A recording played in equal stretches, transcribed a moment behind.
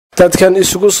dadkan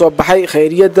isugu soo baxay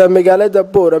khayriyada magaalada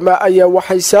Borama ayaa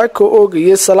waxay saako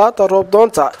oogayay salaada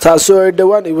Roobdoonta taasoo ay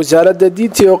dhawaan wasaaradda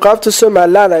diinta iyo qaabta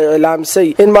Soomaaliland ay ilaamsay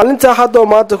in maalinta hadda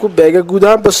maanta ku beega guud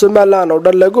ahaan Soomaaliland oo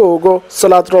dhan laga oogo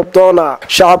salaad Roobdoona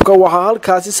shacabka waxa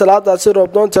halkaasi salaadaasi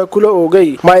Roobdoonta kula oogay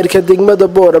maayirka degmada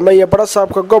Borama iyo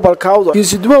barasaabka gobolka Awdal iyo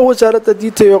sidoo wasaaradda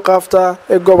diinta iyo qaabta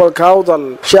ee gobolka Awdal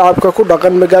shacabka ku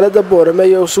dhaqan magaalada Borama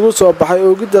iyo isugu soo baxay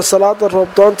oogida salaada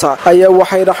Roobdoonta ayaa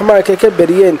waxay raxmaanka ka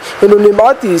bariyeen inuu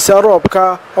nimcadiisa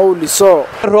roobka oo liso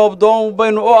roobdoon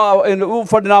baynu u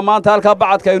fadhinaa maanta halka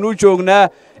bacadka aynu joognaa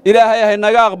ilaahay hay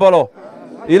naga aqbalo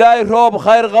ilaahay roob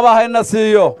khayr qaba hayna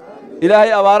siiyo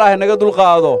ilaahay abaaraha naga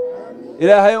dulqaado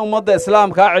ilaahay ummadda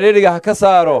islaamka ciriiriga ka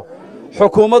saaro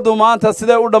xukuumaddu maanta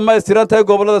siday u dhameystirantay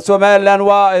gobolada Soomaaliland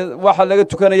waxa laga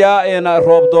tukanayaa in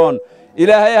roobdoon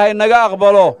ilaahay hay naga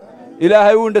aqbalo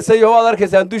ilaahay uu ndasay oo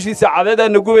adarkaysan dushiisa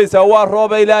cadeedana gubaysa waa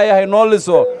roob ilaahay hay noo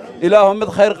liso ilaahu mid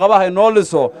khayr qaba hay noo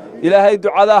liso ilaahay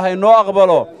ducada hay noo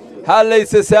aqbalo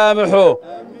halaysa saamaxo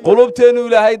qulubteenu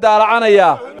ilaahay daalacanaya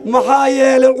maxaa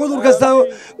yeelay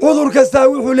cudur kasta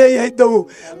wuxuu leeyahay dawo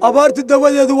abaartu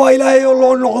dawadeedu waa ilaahay oo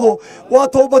loo noqdo waa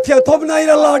toobadkeen tobna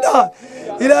ila laadha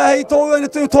ilaahay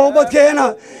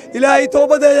toobadkeena ilaahay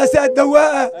toobadeeda si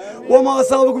dawaa wama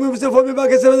asaabakum bisafa bima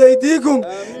kasabada aydiikum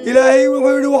ilaahay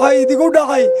wuxuu yiri waxa idigu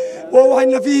dhacay oo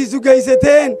waxay nafihiisu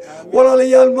geysateen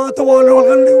walaalayaal maanta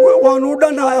waanu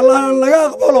dhanahay allah naga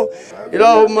aqbalo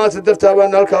ilaahu ma sadartaa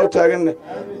baan halka u taaganay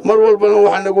mar walbana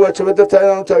waxaan nagu waajibay dartaa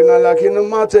inaan u taagnaa laakiin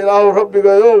maanta ilaahu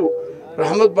rabbigayow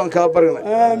رحمت بنكا برنا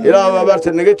إله وبارت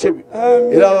النجتبي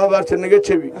إله وبارت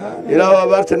النجتبي إله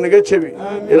وبارت النجتبي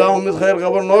إلههم من خير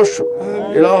قبل نوشو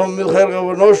إلههم من خير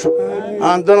قبل نوشو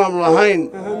عندنا ملاهين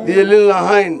ديلين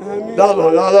لاهين دالو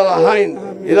هذا لاهين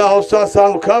إله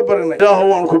وساسان كبرنا إله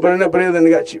هو كبرنا بريد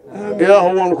النجاتي إله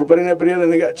هو كبرنا بريد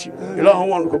النجاتي إله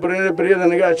هو كبرنا بريد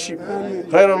النجاتي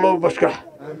خير الله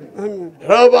بشكح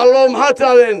رب الله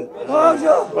محتالين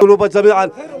قلوب جميعا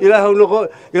إله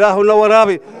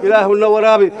النورابي إله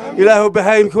النورابي إله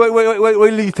بهايم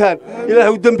ويليتان إله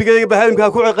الدنبي بهايم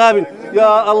كاكو عقاب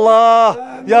يا الله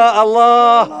يا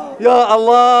الله يا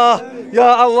الله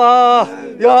يا الله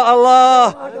يا الله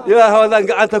إله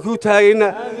هذا أنت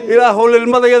كوتاينا إله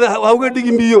للمضي هذا هو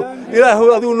قديم بيو إله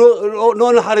هذا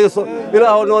نون حريصه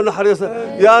إله نون حريصه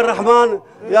يا الرحمن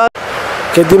يا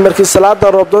kadib markii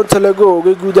salaada Roobdoonta lagu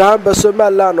oogay guud ahaan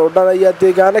Soomaaliland oo dhan ayaa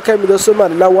deegaano ka mid ah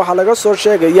Soomaaliland waxa laga soo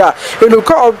sheegayaa inuu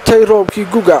ka codtay roobkii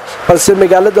guga balse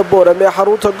magaalada Borama ee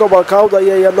xarunta gobolka Awdal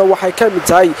ayaa waxay ka mid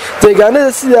tahay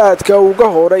deegaanada sida aadka uga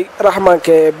horay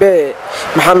raxmaanka eebe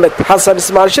Maxamed Xasan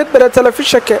Ismaaciil Shir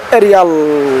telefishinka Ariel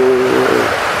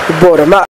Borama.